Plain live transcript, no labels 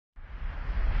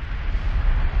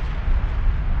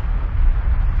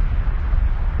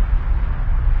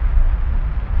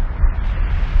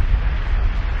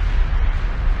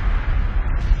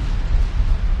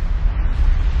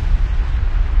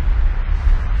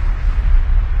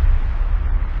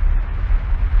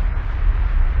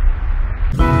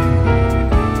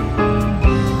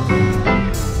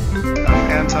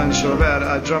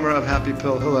drummer of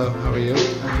Happypill. Hello, how are you?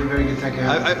 I'm doing very good, thank you.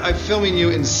 I'm filming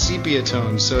you in sepia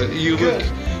tones, so you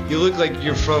look like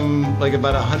you're from like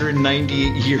about 190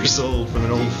 years old from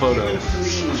an old photo.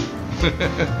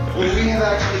 Well, we have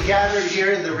actually gathered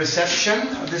here in the reception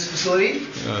of this facility.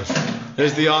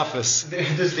 There's the office.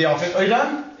 This is the office. Are you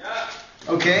done? Yeah.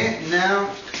 Okay, now.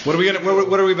 What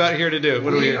are we about here to do?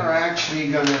 We are actually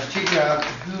going to figure out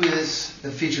who is the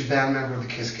featured band member of the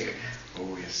Kiss gig.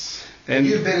 Oh yes. And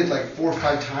you've been it like 4 or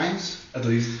 5 times. At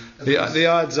least. The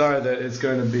odds are that it's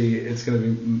going to be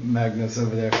Magnus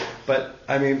over there. But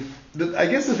I mean, I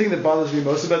guess the thing that bothers me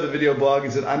most about the video blog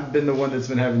is that I've been the one that's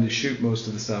been having to shoot most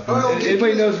of the stuff.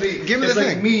 Anybody knows me. Give me the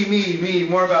thing. Me,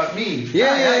 more about me.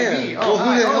 Yeah. Me. Well,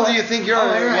 who the hell do you think you're?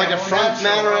 Like a front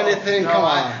man or anything? Come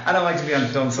on. I don't like to be on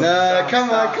film. So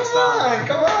come on.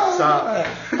 Stop.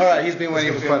 All right, he's been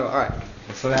waiting for quite a while. All right.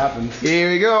 That's what happens. Here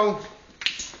we go.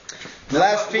 The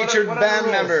last featured band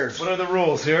member. What are the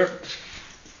rules here?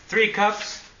 3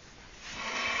 cups,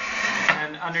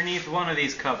 and underneath one of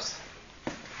these cups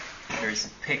there's a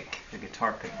pick, the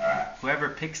guitar pick. Whoever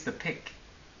picks the pick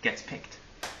gets picked.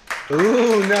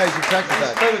 Ooh, nice! You practiced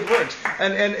that. That's how it works.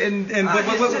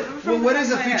 What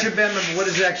is a featured band member? What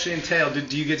does it actually entail?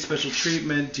 Do you get special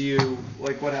treatment? Do you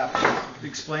what happens?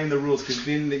 Explain the rules, because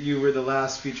being that you were the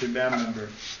last featured band member.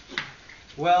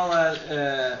 Well,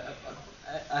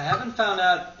 I haven't found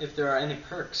out if there are any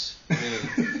perks.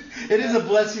 Really. It is a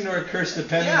blessing or a curse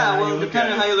depending on how you look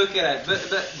depending at on how you look at it.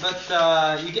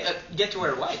 But you get to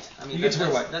wear white. I mean, you get to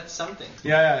wear white. That's something.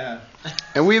 Yeah.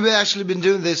 And we've actually been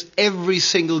doing this every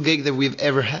single gig that we've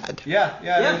ever had. Yeah.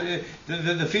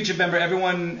 The featured member,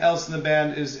 everyone else in the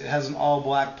band has an all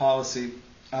black policy,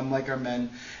 like our men,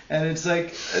 and it's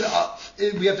like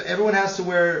everyone has to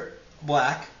wear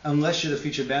black unless you're the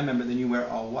featured band member. Then you wear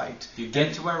all white. You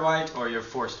get to wear white, or you're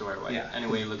forced to wear white. Yeah.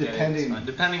 Anyway, you look at it. It's fine.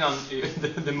 Depending on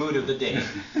the mood of the day.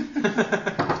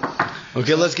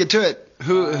 Okay, let's get to it.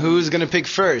 Who's gonna pick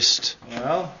first?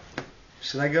 Well,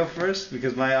 should I go first?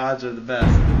 Because my odds are the best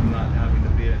of not having to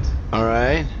be it. All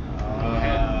right. Go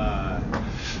ahead.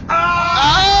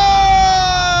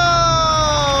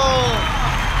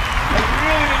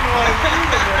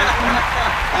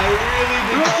 I really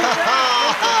didn't.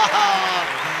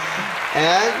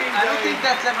 And I don't think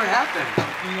that's ever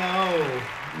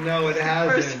happened. No, it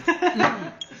hasn't.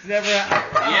 It's never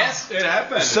happened. Yes, it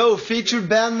happened. so, featured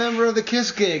band member of the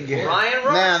Kiss gig. Ryan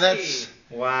Roxie. Man, that's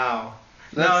Wow.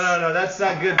 No, that's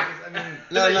not good. I mean,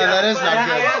 no, that is not I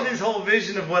good. had this whole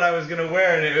vision of what I was going to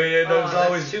wear, and it was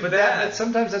always. Too but bad.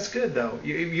 sometimes that's good though.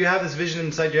 You have this vision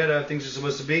inside your head of how things are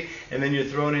supposed to be, and then you're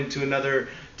thrown into another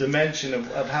dimension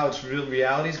of how its real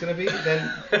reality is going to be. Then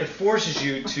it forces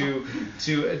you to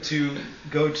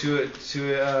go to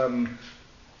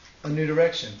a new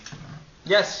direction.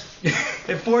 Yes.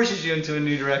 It forces you into a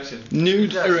new direction. New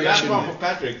That's direction. one for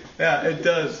Patrick. Yeah, it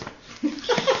does.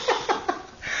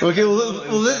 Okay,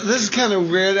 well, this is kind of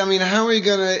weird. I mean, how are you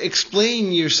gonna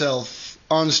explain yourself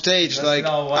on stage? That's Like,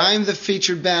 not what- I'm the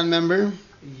featured band member.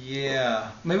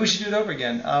 Yeah. Maybe we should do it over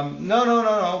again.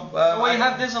 No. Well, you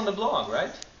have this on the blog,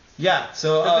 right? Yeah.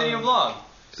 So The video blog.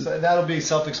 So that'll be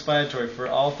self-explanatory for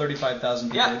all 35,000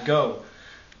 people Yeah. that go.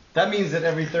 That means that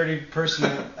every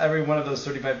every one of those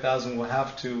 35,000 will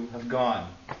have to have gone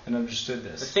and understood The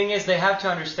this. thing is, they have to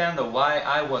understand why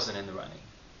I wasn't in the running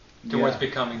towards Yeah.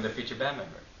 becoming the featured band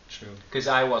member. True. Because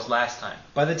I was last time.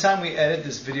 By the time we edit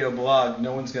this video blog,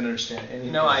 no one's going to understand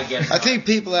anything. No, I guess I not. think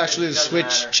people actually It doesn't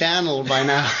switched matter. channel by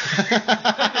now.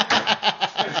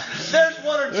 There's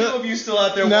 1 or 2 of you still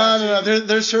out there No, watching.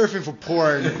 they're surfing for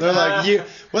porn. They're like,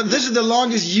 well, this is the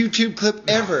longest YouTube clip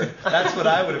ever. That's what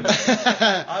I would have been.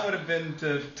 I would have been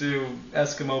to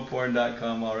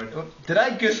EskimoPorn.com already. Oh, did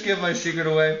I just give my secret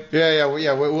away? Yeah.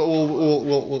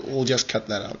 We'll just cut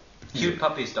that out.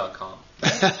 CutePuppies.com.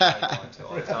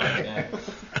 All right.